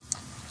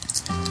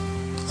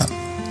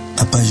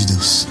A paz de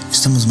Deus.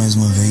 Estamos mais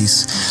uma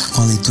vez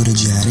com a leitura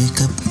diária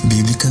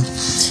bíblica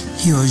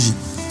e hoje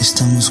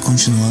estamos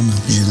continuando,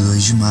 dia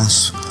 2 de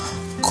março,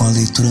 com a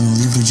leitura no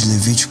livro de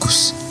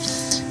Levíticos.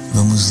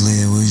 Vamos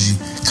ler hoje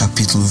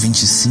capítulo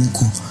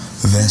 25,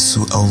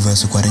 ao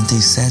verso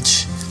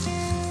 47,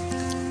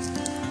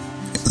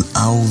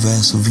 ao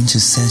verso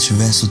 27,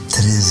 verso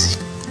 13.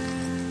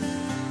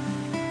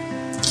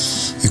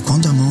 E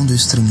quando a mão do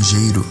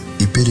estrangeiro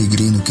e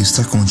peregrino que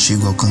está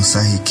contigo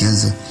alcançar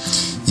riqueza,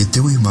 e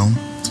teu irmão,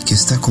 que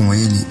está com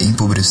ele,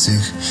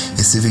 empobrecer,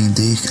 e se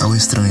vender ao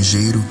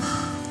estrangeiro,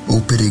 ou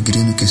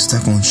peregrino que está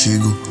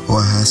contigo, ou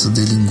a raça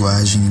de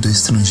linguagem do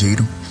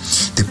estrangeiro,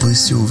 depois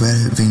se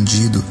houver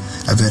vendido,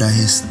 haverá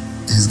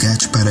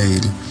resgate para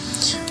ele.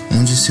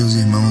 Um de seus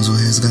irmãos o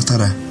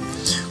resgatará.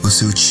 O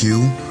seu tio,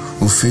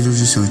 o filho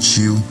de seu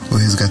tio, o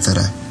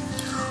resgatará.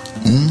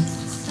 Um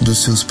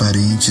dos seus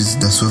parentes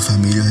da sua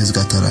família o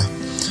resgatará.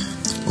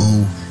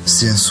 Ou,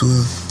 se a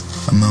sua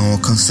mão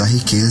alcançar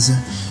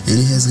riqueza,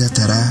 ele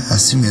resgatará a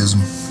si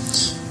mesmo,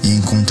 e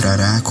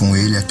encontrará com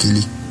ele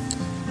aquele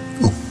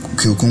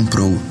que o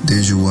comprou,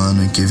 desde o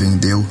ano em que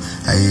vendeu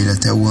a ele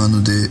até o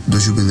ano do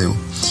jubileu.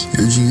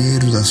 E o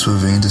dinheiro da sua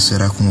venda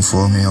será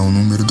conforme ao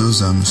número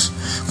dos anos,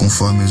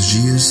 conforme os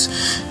dias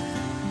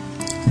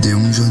de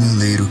um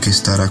jornaleiro que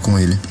estará com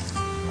ele.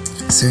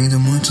 Se ainda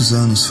muitos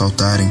anos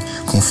faltarem,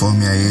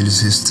 conforme a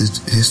eles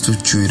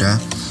restituirá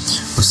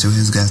o seu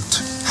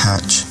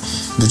resgate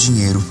do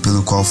dinheiro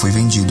pelo qual foi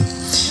vendido.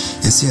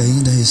 E se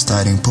ainda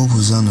restarem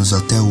poucos anos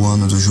até o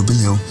ano do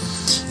jubileu,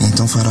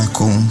 então fará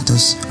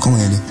contas com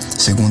ele,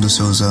 segundo os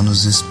seus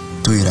anos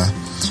restituirá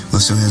o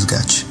seu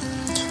resgate.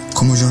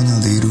 Como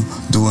jornaleiro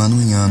do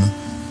ano em ano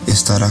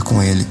estará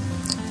com ele,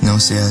 não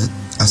se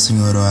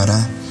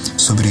assenhoreará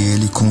sobre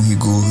ele com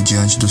rigor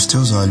diante dos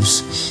teus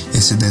olhos. E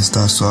se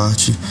desta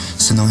sorte,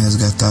 se não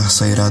resgatar,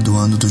 sairá do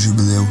ano do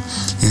jubileu,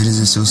 eles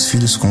e seus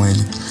filhos com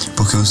ele,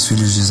 porque os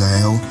filhos de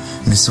Israel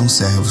me são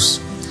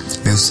servos.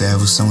 Meus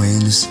servos são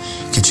eles,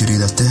 que tirei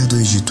da terra do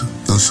Egito.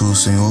 Eu sou o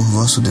Senhor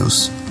vosso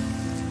Deus.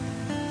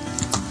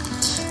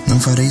 Não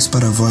fareis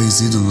para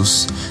vós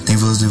ídolos, nem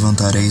vos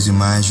levantareis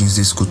imagens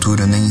de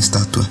escultura, nem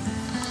estátua,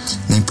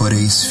 nem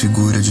poreis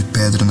figura de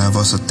pedra na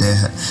vossa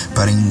terra,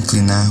 para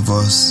inclinar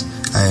vós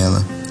a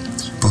ela,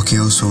 porque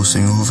eu sou o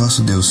Senhor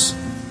vosso Deus.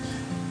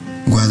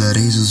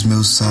 Guardareis os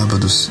meus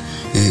sábados,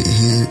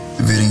 e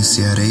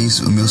reverenciareis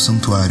o meu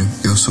santuário.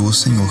 Eu sou o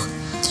Senhor.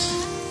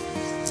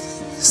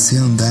 Se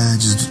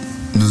andardes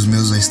nos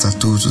meus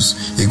estatutos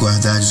e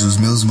guardardes os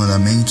meus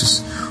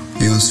mandamentos,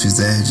 e os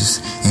fizerdes,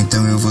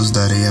 então eu vos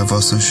darei as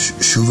vossas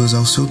chuvas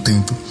ao seu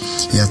tempo,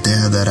 e a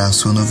terra dará a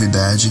sua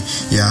novidade,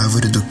 e a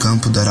árvore do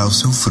campo dará o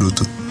seu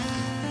fruto.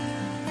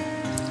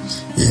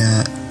 E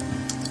a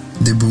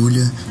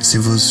debulha se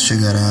vos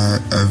chegará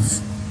a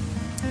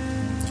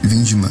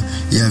vindima,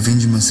 e a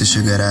vindima se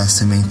chegará à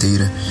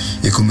sementeira,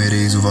 e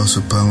comereis o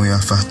vosso pão e a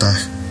fartar.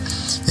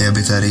 E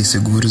habitareis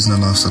seguros na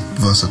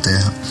vossa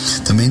terra.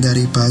 Também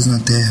darei paz na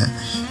terra,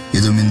 e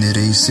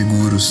dominareis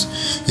seguros,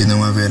 e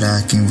não haverá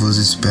quem vos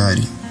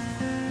espere.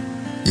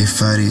 E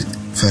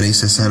farei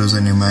cessar os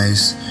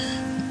animais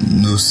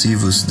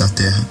nocivos da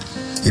terra,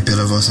 e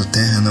pela vossa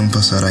terra não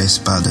passará a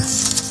espada.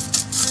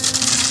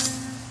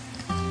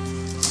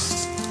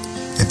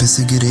 E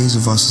perseguireis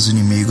os vossos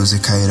inimigos, e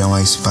cairão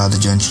a espada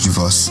diante de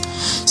vós.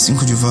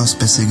 5 de vós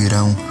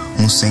perseguirão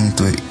 100,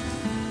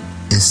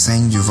 e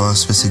 100 de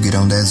vós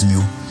perseguirão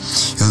 10.000,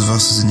 e os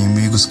vossos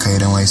inimigos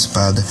cairão a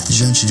espada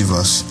diante de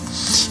vós.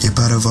 E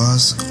para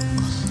vós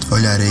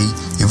olharei,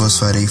 e vos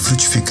farei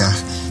frutificar,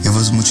 e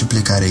vos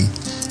multiplicarei,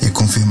 e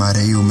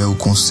confirmarei o meu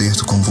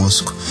concerto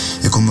convosco,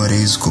 e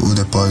comereis o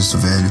depósito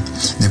velho,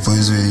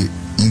 depois o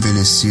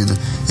envelhecido,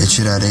 e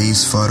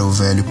tirareis fora o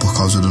velho por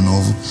causa do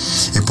novo,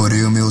 e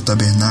porei o meu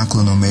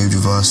tabernáculo no meio de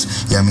vós,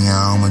 e a minha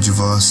alma de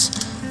vós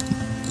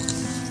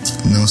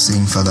não se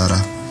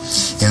enfadará.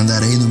 E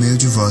andarei no meio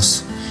de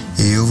vós,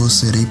 e eu vos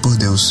serei por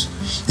Deus,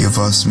 e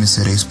vós me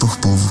sereis por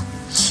povo.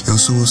 Eu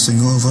sou o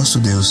Senhor vosso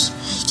Deus,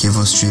 que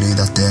vos tirei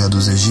da terra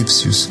dos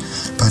egípcios,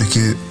 para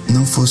que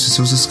não fosse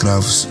seus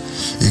escravos,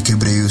 e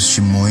quebrei os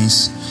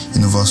timões e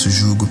no vosso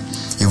jugo,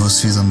 e vos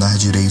fiz andar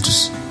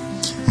direitos.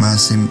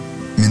 Mas se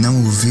me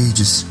não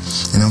ouvirdes,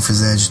 e não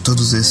fizerdes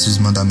todos estes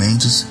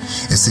mandamentos,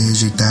 e se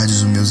rejeitardes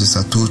os meus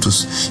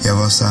estatutos, e a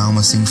vossa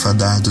alma se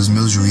enfadar dos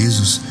meus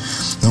juízos,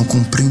 não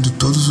cumprindo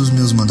todos os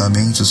meus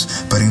mandamentos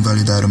para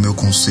invalidar o meu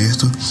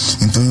concerto,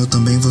 então eu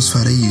também vos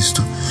farei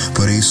isto: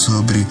 porei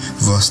sobre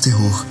vós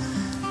terror,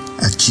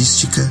 a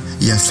tística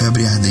e a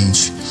febre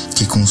ardente,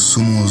 que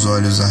consumam os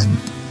olhos,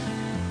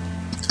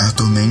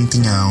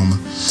 atormentem a alma,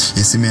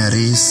 e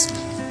semeareis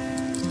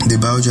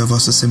debalde a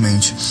vossa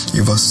semente, e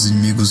vossos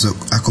inimigos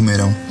a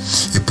comerão.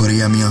 E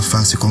porei a minha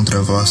face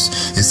contra vós,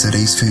 e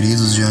sereis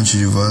feridos diante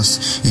de vós,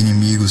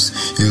 inimigos,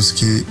 e os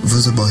que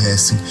vos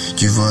aborrecem,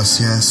 de vós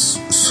se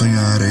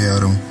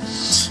assoñarão,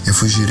 e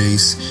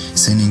fugireis,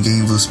 sem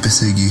ninguém vos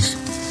perseguir.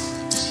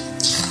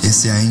 E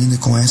se ainda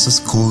com essas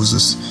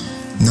coisas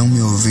não me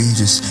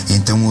ouvirdes,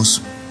 então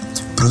os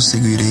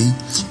prosseguirei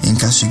em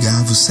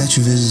castigar-vos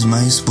 7 vezes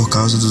mais por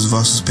causa dos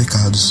vossos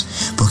pecados,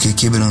 porque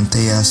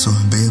quebrantei a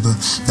soberba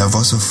da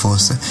vossa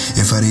força,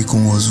 e farei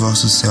com os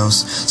vossos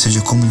céus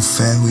seja como um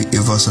ferro e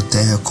vossa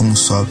terra como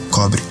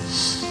cobre.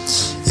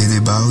 E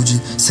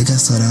debalde se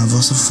gastará a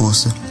vossa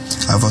força,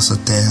 a vossa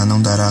terra não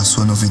dará a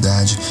sua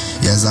novidade,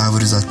 e as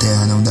árvores da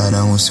terra não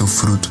darão o seu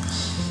fruto.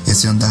 E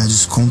se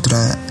andardes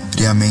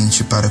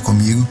contrariamente para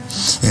comigo,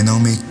 e não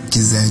me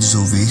quiserdes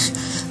ouvir,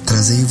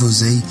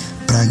 trazei-vos-ei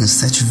pragas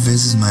 7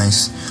 vezes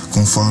mais,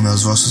 conforme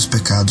aos vossos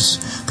pecados,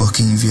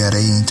 porque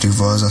enviarei entre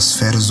vós as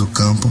feras do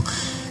campo,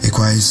 e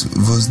quais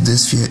vos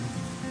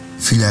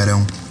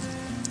desfilharão,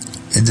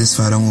 e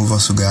desfarão o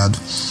vosso gado,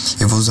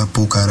 e vos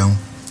apulcarão,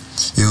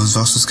 e os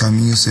vossos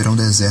caminhos serão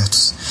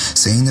desertos.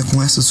 Se ainda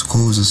com essas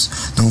coisas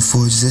não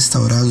fordes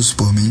restaurados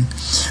por mim,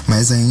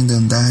 mas ainda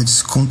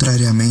andardes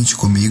contrariamente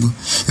comigo,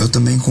 eu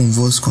também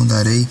convosco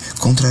andarei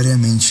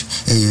contrariamente,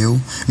 e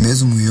eu,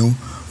 mesmo eu,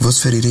 vos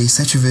ferirei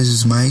 7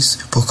 vezes mais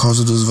por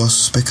causa dos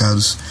vossos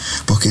pecados,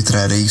 porque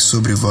trarei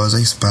sobre vós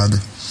a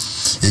espada,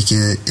 e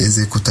que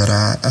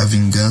executará a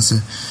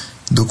vingança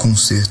do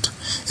concerto,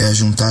 e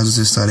ajuntados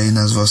estarei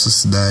nas vossas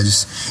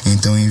cidades.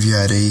 Então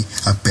enviarei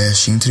a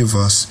peste entre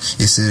vós,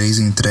 e sereis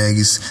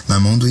entregues na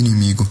mão do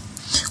inimigo.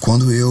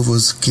 Quando eu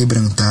vos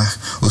quebrantar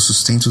o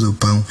sustento do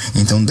pão,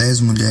 então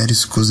 10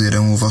 mulheres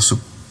cozerão o vosso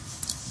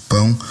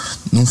pão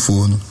num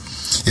forno,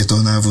 e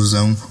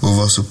tornar-vos-ão o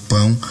vosso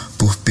pão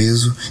por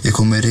peso, e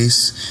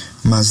comereis,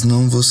 mas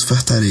não vos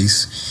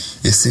fartareis.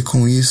 E se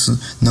com isso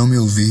não me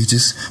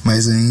ouvirdes,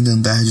 mas ainda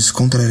andardes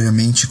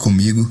contrariamente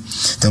comigo,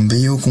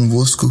 também eu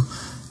convosco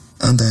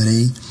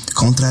andarei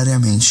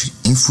contrariamente,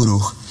 em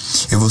furor.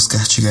 Eu vos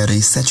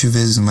castigarei 7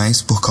 vezes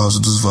mais por causa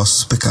dos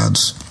vossos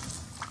pecados.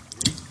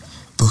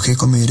 Porque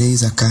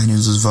comereis a carne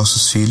dos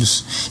vossos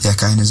filhos, e a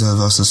carne das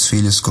vossas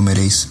filhas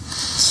comereis,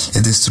 e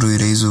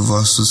destruireis os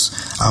vossos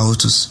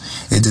altos,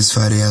 e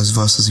desfarei as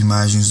vossas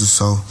imagens do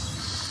sol,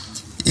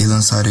 e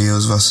lançarei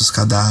os vossos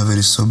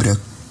cadáveres sobre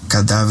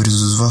cadáveres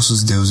dos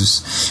vossos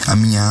deuses. A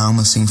minha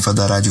alma se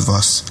enfadará de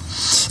vós,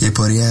 e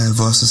porei as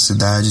vossas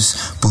cidades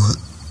por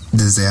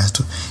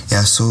deserto, e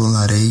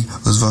assolarei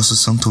os vossos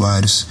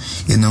santuários,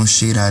 e não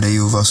cheirarei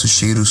o vosso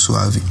cheiro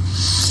suave.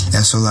 E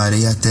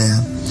assolarei a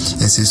terra,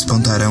 e se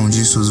espantarão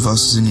disso os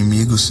vossos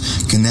inimigos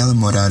que nela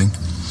morarem.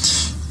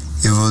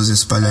 Eu vos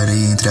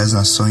espalharei entre as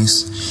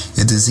nações,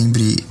 e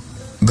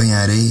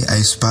desembanharei a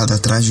espada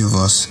atrás de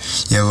vós,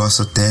 e a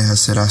vossa terra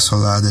será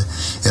assolada,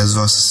 e as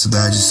vossas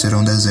cidades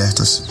serão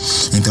desertas.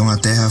 Então a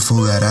terra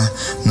folgará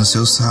nos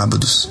seus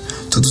sábados,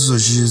 todos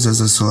os dias da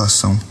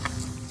assolação,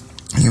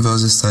 e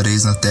vós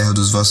estareis na terra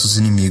dos vossos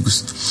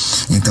inimigos.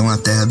 Então a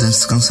terra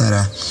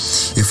descansará,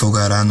 e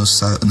folgará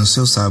nos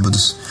seus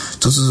sábados.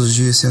 Todos os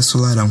dias se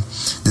assolarão,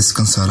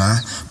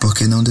 descansará,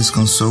 porque não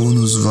descansou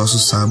nos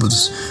vossos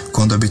sábados,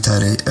 quando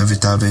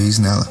habitáveis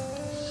nela.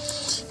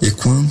 E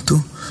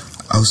quanto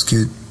aos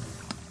que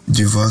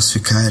de vós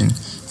ficarem,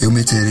 eu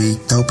meterei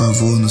tal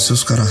pavor nos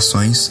seus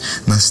corações,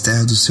 nas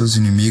terras dos seus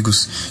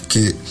inimigos,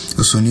 que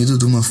o sonido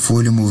de uma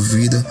folha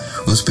movida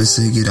os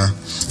perseguirá,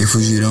 e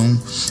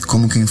fugirão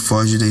como quem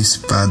foge da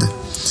espada,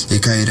 e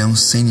cairão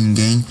sem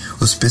ninguém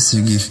os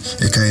perseguir,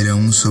 e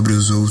cairão uns sobre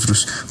os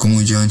outros,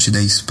 como diante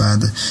da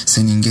espada,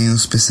 sem ninguém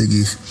os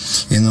perseguir,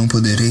 e não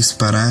podereis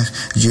parar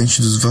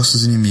diante dos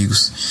vossos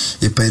inimigos,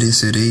 e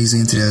perecereis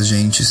entre as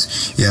gentes,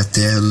 e a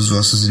terra dos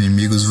vossos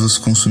inimigos vos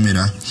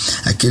consumirá.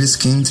 Aqueles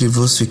que entre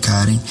vos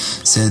ficarem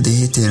se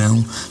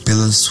derreterão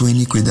pela sua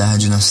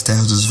iniquidade nas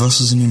terras dos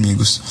vossos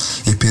inimigos,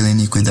 e pela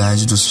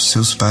iniquidade dos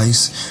seus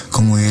pais,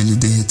 como ele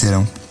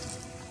derreterão.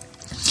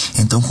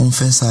 Então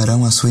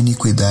confessarão a sua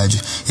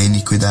iniquidade e a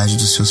iniquidade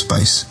dos seus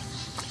pais,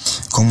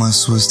 como as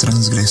suas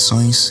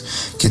transgressões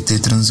que te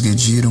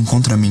transgrediram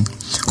contra mim,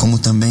 como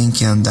também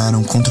que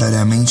andaram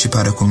contrariamente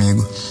para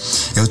comigo.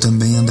 Eu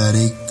também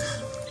andarei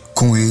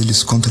com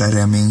eles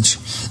contrariamente,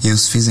 e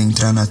os fiz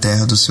entrar na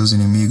terra dos seus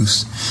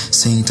inimigos.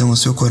 Se então o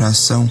seu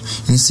coração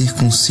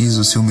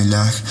incircunciso se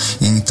humilhar,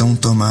 e então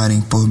tomarem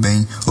por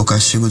bem o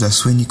castigo da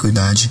sua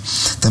iniquidade,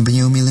 também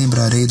eu me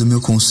lembrarei do meu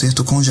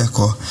concerto com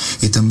Jacó,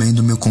 e também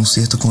do meu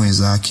concerto com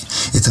Isaque,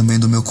 e também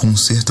do meu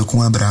concerto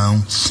com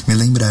Abraão. Me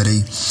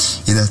lembrarei,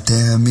 e da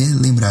terra me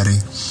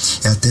lembrarei,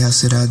 e a terra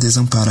será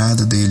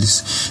desamparada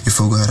deles, e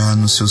folgará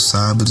nos seus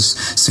sábados,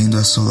 sendo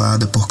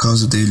assolada por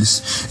causa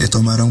deles, e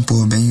tomarão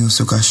por bem o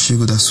seu castigo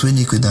da sua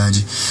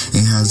iniquidade,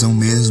 em razão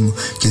mesmo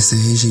que se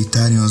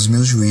rejeitarem os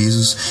meus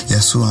juízos, e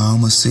a sua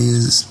alma se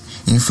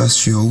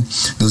enfastiou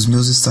dos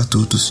meus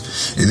estatutos.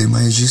 E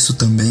demais disso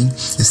também,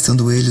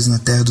 estando eles na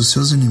terra dos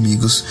seus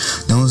inimigos,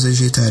 não os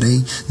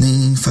rejeitarei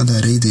nem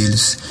enfadarei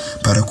deles,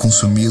 para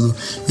consumi-lo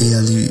e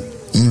ali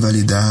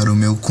invalidar o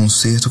meu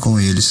concerto com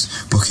eles,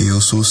 porque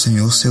eu sou o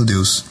Senhor seu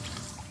Deus.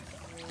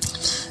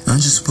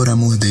 Antes, por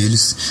amor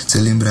deles, se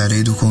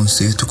lembrarei do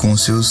concerto com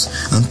os seus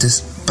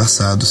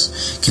antepassados,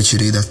 que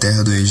tirei da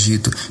terra do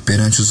Egito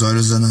perante os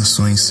olhos das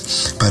nações,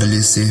 para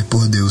lhes ser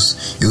por Deus.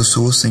 Eu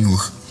sou o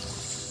Senhor.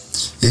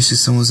 Estes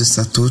são os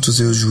estatutos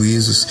e os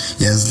juízos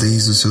e as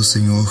leis do seu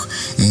Senhor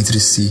entre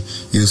si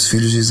e os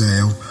filhos de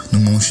Israel no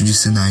monte de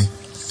Sinai,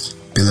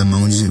 pela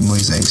mão de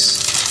Moisés.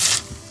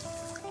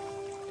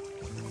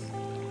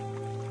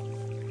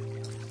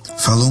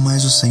 Falou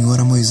mais o Senhor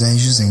a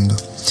Moisés, dizendo: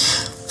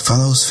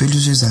 Fala aos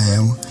filhos de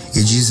Israel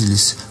e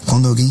dize-lhes: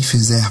 quando alguém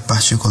fizer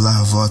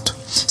particular voto,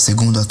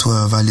 segundo a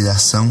tua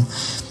avaliação,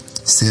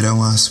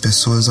 serão as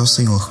pessoas ao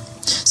Senhor.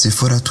 Se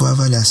for a tua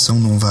avaliação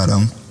num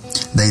varão,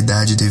 da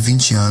idade de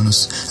 20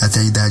 anos até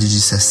a idade de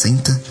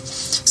 60,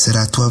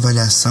 será a tua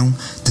avaliação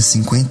de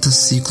 50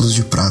 ciclos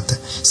de prata,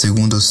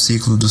 segundo o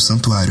ciclo do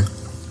santuário.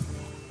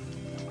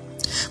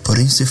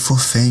 Porém, se for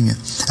fêmea,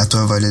 a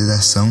tua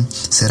avaliação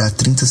será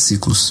 30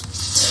 ciclos.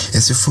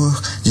 E se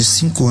for de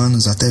 5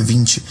 anos até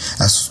 20,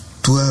 a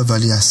tua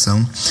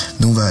avaliação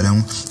no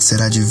varão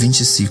será de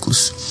 20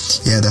 ciclos,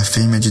 e a da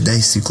fêmea de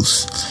 10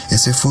 ciclos. E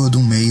se for de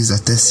 1 mês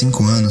até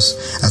 5 anos,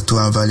 a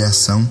tua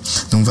avaliação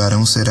no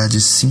varão será de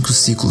 5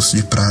 ciclos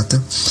de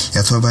prata, e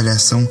a tua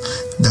avaliação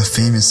da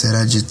fêmea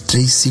será de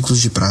 3 ciclos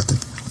de prata.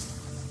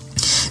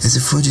 E se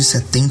for de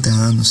 70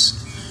 anos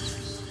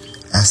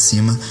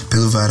acima,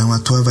 pelo varão a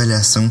tua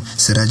avaliação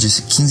será de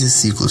 15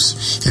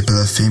 ciclos, e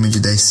pela fêmea de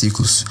 10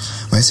 ciclos.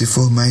 Mas se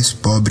for mais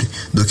pobre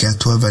do que a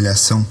tua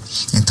avaliação,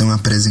 então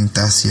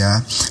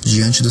apresentar-se-á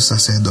diante do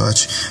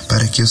sacerdote,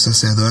 para que o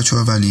sacerdote o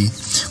avalie,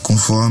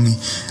 conforme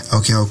ao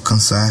que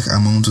alcançar a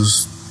mão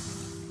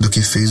do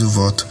que fez o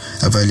voto,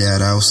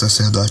 avaliará o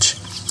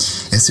sacerdote.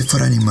 E se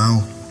for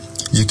animal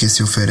de que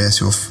se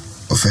oferece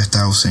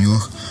ofertar ao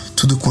Senhor,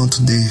 tudo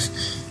quanto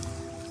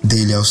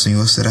dele ao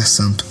Senhor será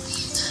santo.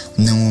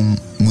 Não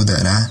o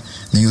mudará,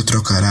 nem o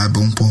trocará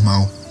bom por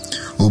mal.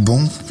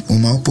 O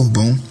mal por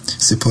bom,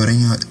 se porém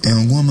em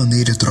alguma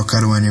maneira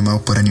trocar o animal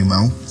por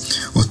animal,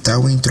 o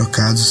tal em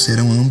trocado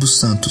serão ambos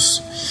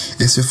santos.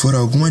 E se for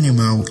algum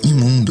animal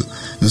imundo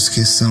dos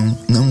que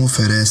não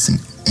oferecem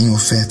em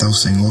oferta ao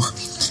Senhor,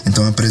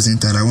 então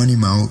apresentará o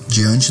animal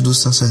diante do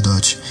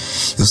sacerdote,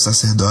 e o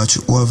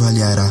sacerdote o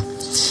avaliará,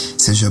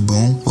 seja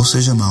bom ou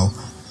seja mau.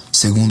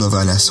 Segundo a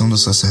avaliação do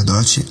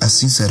sacerdote,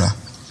 assim será.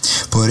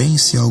 Porém,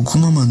 se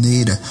alguma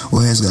maneira o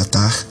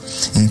resgatar,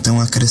 então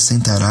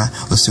acrescentará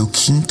o seu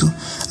quinto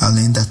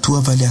além da tua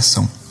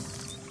avaliação.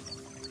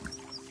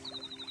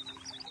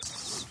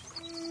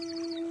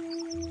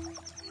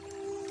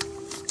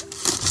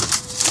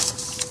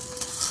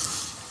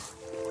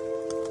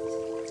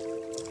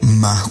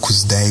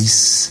 Marcos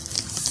 10,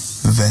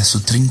 verso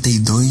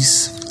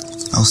 32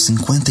 ao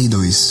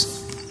 52.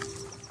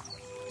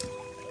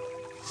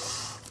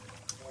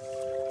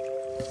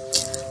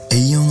 E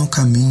iam no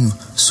caminho,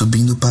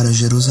 subindo para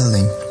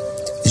Jerusalém.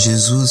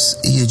 Jesus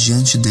ia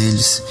diante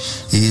deles,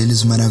 e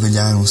eles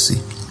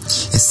maravilharam-se,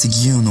 e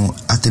seguiam-no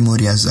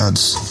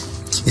atemorizados.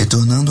 E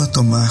tornando a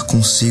tomar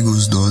consigo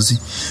os 12,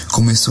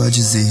 começou a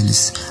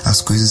dizer-lhes as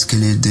coisas que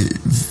lhe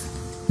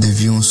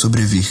deviam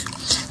sobrevir,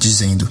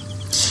 dizendo: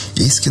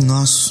 Eis que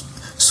nós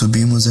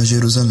subimos a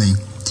Jerusalém,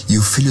 e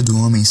o Filho do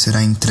Homem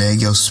será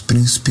entregue aos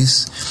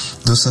príncipes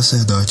dos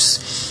sacerdotes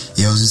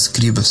e aos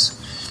escribas,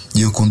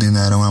 e o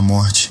condenarão à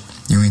morte,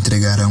 e o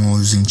entregarão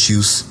aos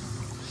gentios,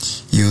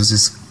 e os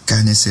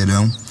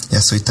escarnecerão, e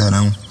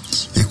açoitarão,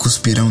 e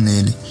cuspirão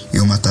nele, e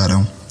o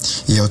matarão,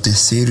 e ao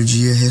terceiro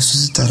dia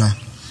ressuscitará.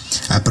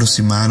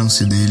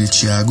 Aproximaram-se dele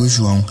Tiago e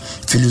João,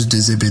 filhos de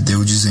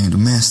Zebedeu, dizendo: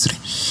 Mestre,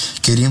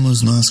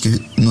 queríamos nós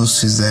que nos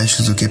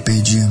fizestes o que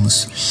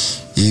pedimos.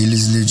 E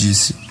eles lhe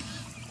disse: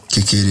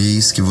 Que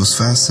quereis que vos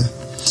faça?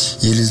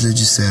 E eles lhe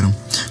disseram: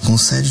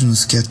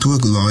 Concede-nos que a tua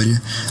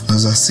glória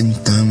nós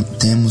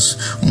assentemos,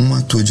 um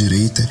à tua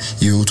direita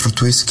e outro à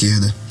tua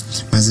esquerda.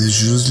 Mas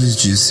Jesus lhes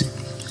disse: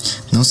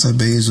 Não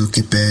sabeis o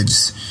que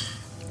pedes.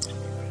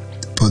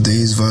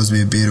 Podeis vós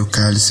beber o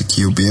cálice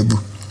que eu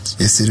bebo,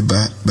 e ser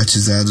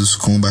batizados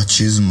com o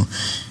batismo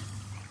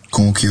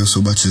com o que eu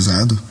sou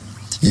batizado?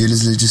 E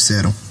eles lhe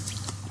disseram: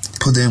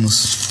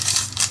 Podemos.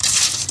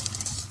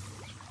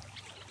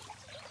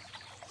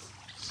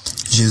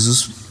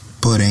 Jesus,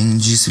 porém,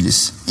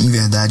 disse-lhes: Em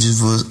verdade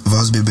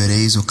vós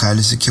bebereis o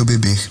cálice que eu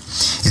beber,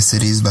 e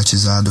sereis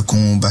batizado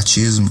com o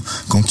batismo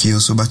com que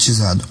eu sou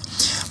batizado.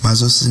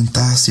 Mas o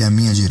sentar-se à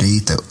minha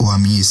direita ou à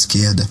minha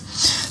esquerda,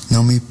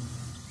 não me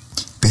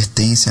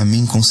pertence a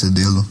mim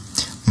concedê-lo,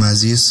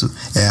 mas isso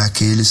é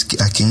àqueles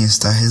a quem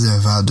está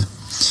reservado.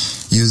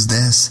 E os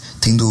 10,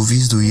 tendo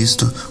ouvido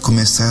isto,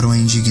 começaram a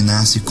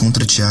indignar-se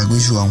contra Tiago e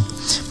João.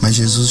 Mas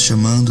Jesus,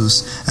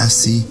 chamando-os a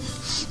si,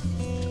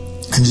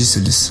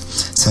 disse-lhes: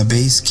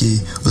 Sabeis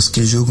que os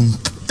que julgam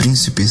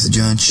príncipes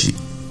diante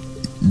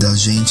das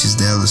gentes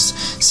delas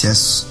se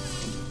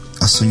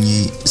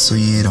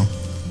assunheiram,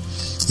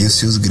 e os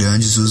seus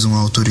grandes usam a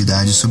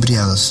autoridade sobre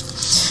elas.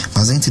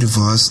 Mas entre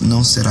vós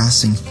não será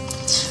assim.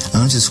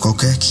 Antes,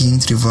 qualquer que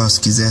entre vós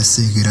quiser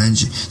ser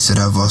grande,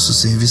 será vosso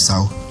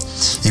serviçal.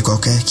 E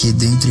qualquer que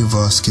dentre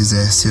vós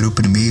quiser ser o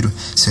primeiro,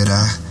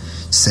 será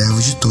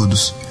servo de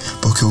todos.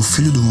 Porque o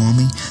Filho do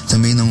Homem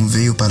também não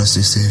veio para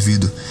ser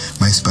servido,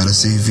 mas para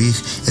servir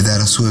e dar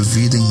a sua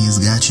vida em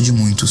resgate de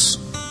muitos.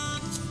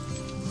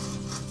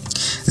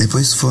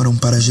 Depois foram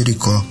para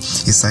Jericó,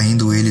 e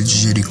saindo ele de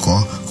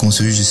Jericó com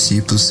seus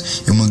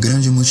discípulos e uma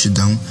grande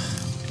multidão,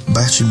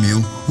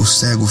 Bartimeu, o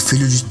cego,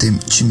 filho de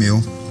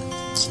Timeu,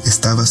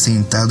 estava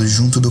sentado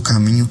junto do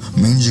caminho,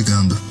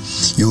 mendigando.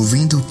 E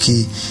ouvindo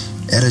que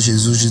era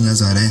Jesus de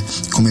Nazaré,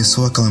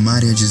 começou a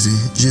clamar e a dizer: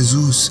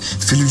 Jesus,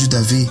 filho de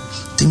Davi,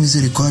 tem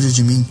misericórdia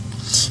de mim.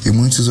 E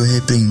muitos o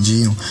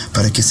repreendiam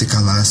para que se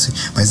calasse,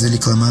 mas ele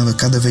clamava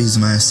cada vez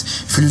mais: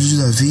 Filho de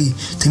Davi,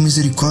 tem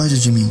misericórdia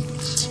de mim.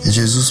 E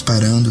Jesus,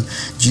 parando,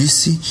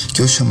 disse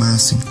que o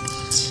chamassem.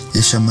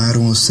 E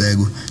chamaram o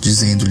cego,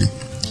 dizendo-lhe: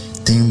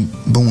 Tem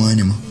bom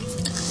ânimo,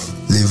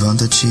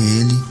 levanta-te,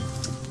 ele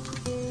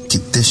que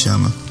te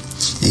chama.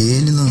 E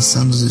ele,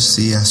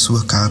 lançando-se a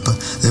sua capa,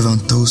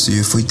 levantou-se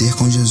e foi ter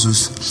com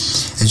Jesus.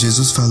 E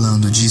Jesus,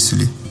 falando,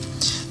 disse-lhe: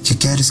 Que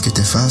queres que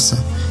te faça?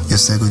 E o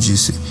cego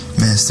disse: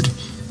 Mestre,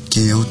 que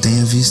eu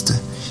tenha vista.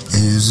 E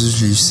Jesus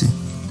disse: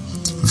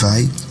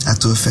 Vai, a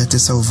tua fé te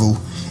salvou.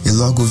 E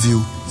logo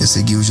viu e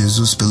seguiu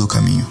Jesus pelo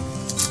caminho.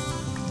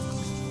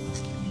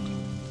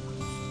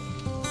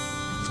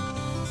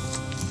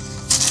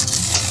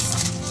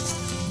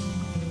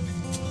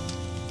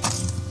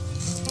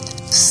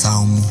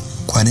 Salmo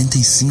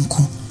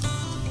 45,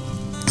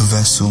 do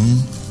verso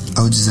 1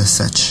 ao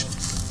 17.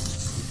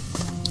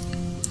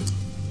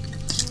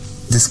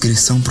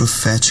 Descrição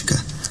profética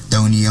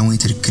da união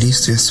entre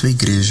Cristo e a sua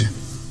igreja.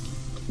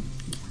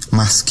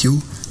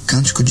 Masquil,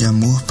 cântico de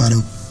amor para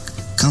o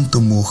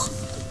cantomor,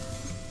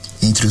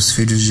 entre os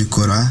filhos de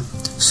Corá,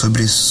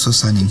 sobre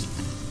Sossanim.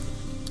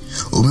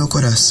 O meu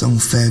coração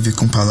ferve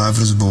com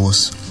palavras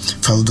boas,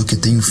 falo do que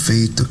tenho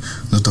feito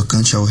no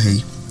tocante ao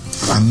rei.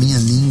 A minha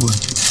língua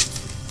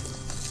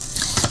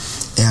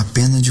é a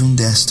pena de um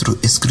destro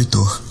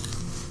escritor.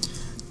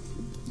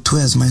 Tu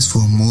és mais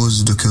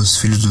formoso do que os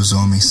filhos dos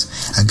homens,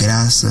 a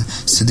graça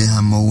se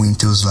derramou em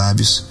teus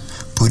lábios,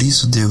 por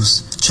isso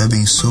Deus te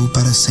abençoou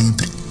para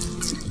sempre.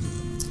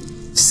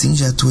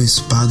 Cinge a tua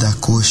espada à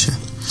coxa,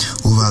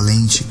 o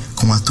valente,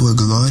 com a tua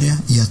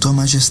glória e a tua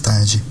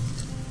majestade.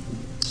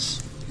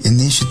 E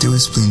neste teu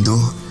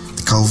esplendor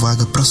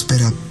cavalga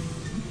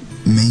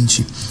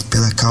prosperamente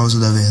pela causa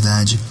da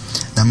verdade,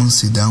 da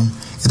mansidão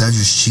e da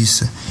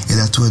justiça, e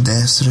da tua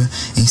destra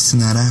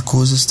ensinará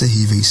coisas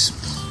terríveis.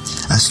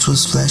 As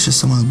tuas flechas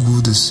são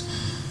agudas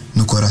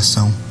no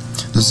coração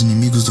dos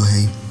inimigos do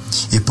rei,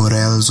 e por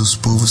elas os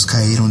povos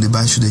caíram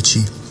debaixo de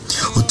ti.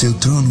 O teu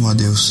trono, ó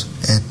Deus,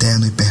 é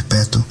eterno e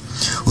perpétuo.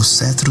 O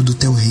cetro do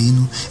teu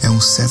reino é um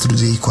cetro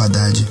de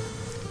equidade.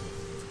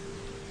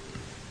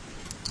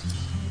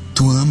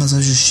 Tu amas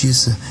a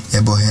justiça e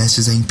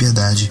aborreces a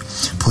impiedade.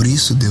 Por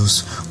isso,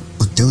 Deus,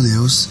 o teu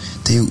Deus,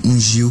 te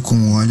ungiu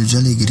com óleo de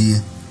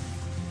alegria,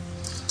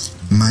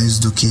 mais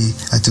do que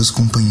a teus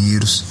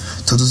companheiros.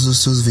 Todos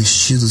os teus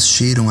vestidos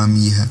cheiram a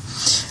mirra,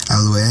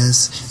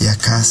 aloés e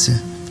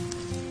acácia.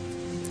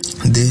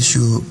 Deixe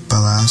os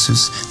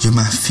palácios de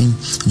marfim,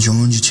 de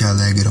onde te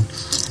alegram.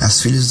 As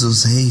filhas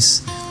dos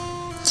reis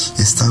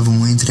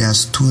estavam entre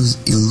as tuas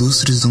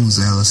ilustres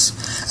donzelas.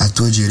 À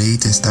tua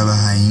direita estava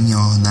a rainha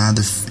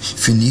ornada,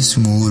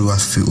 finíssimo ouro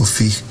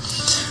Ofir.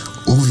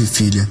 Ouve,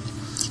 filha,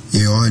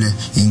 e olha,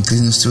 e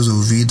inclina os teus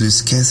ouvidos,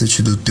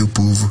 esquece-te do teu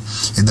povo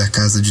e da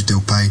casa de teu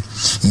pai.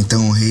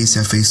 Então o rei se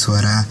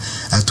afeiçoará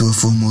à tua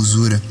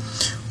formosura,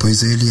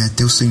 pois ele é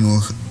teu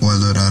Senhor, o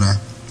adorará.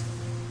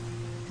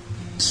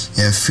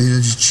 E a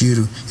filha de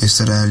Tiro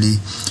estará ali,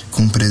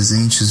 com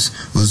presentes,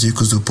 os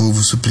ricos do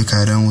povo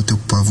suplicarão o teu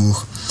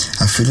pavor.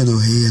 A filha do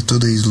rei é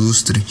toda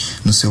ilustre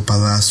no seu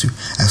palácio,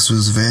 as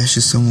suas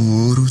vestes são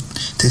o ouro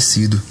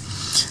tecido.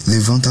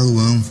 Levanta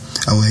Luão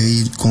ao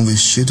rei com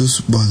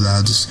vestidos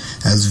bordados.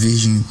 As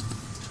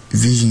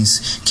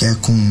virgens que a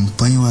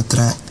acompanham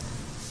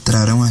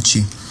trarão a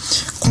ti.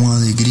 Com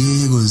alegria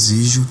e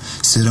regozijo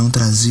serão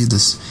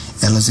trazidas.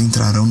 Elas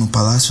entrarão no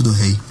palácio do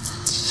rei.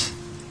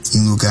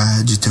 Em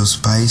lugar de teus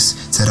pais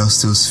serão os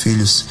teus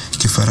filhos,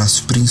 que farás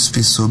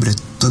príncipe sobre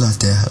toda a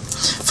terra.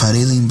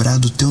 Farei lembrar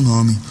do teu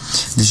nome,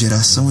 de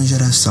geração em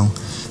geração,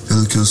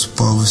 pelo que os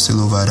povos te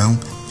louvarão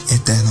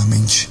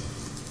eternamente.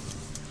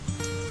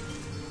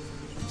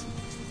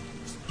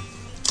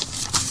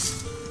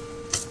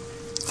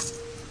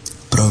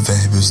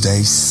 Provérbios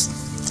 10,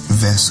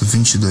 verso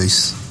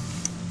 22.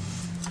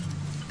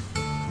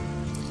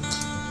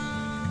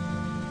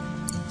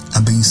 A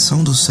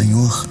benção do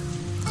Senhor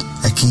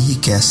é que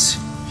enriquece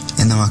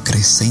e não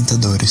acrescenta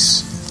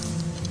dores.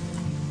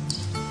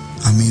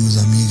 Amigos,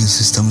 amigas,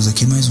 estamos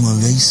aqui mais uma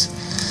vez,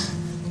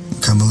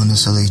 acabando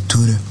essa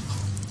leitura.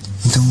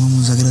 Então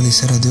vamos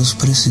agradecer a Deus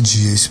por esse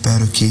dia.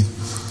 Espero que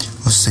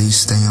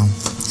vocês tenham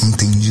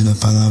entendido a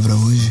palavra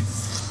hoje.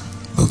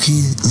 O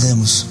que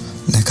lemos,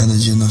 cada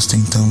dia nós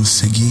tentamos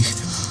seguir,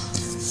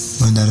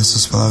 guardar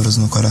essas palavras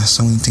no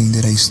coração,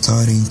 entender a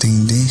história,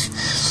 entender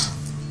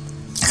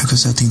o que o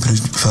Senhor tem para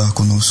falar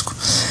conosco.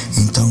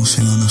 Então,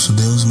 Senhor nosso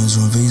Deus, mais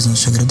uma vez nós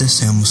te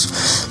agradecemos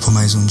por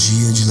mais um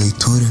dia de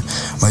leitura,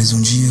 mais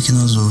um dia que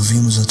nós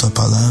ouvimos a tua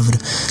palavra.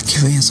 Que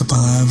venha essa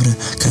palavra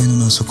cair no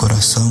nosso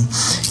coração,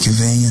 que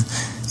venha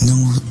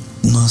não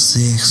nós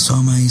ser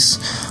só mais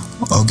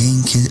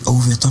alguém que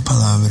ouve a Tua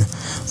palavra,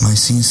 mas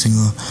sim,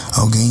 Senhor,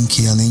 alguém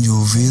que além de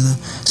ouvi-la,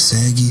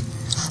 segue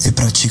e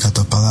pratica a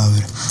Tua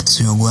palavra.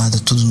 Senhor, guarda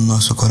tudo no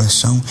nosso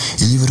coração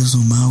e livra-nos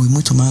do mal e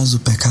muito mais do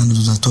pecado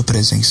da Tua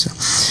presença.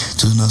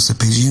 Tudo nós te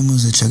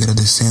pedimos e te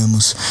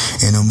agradecemos,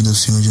 em nome do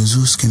Senhor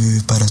Jesus, que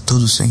vive para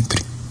todo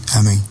sempre.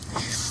 Amém.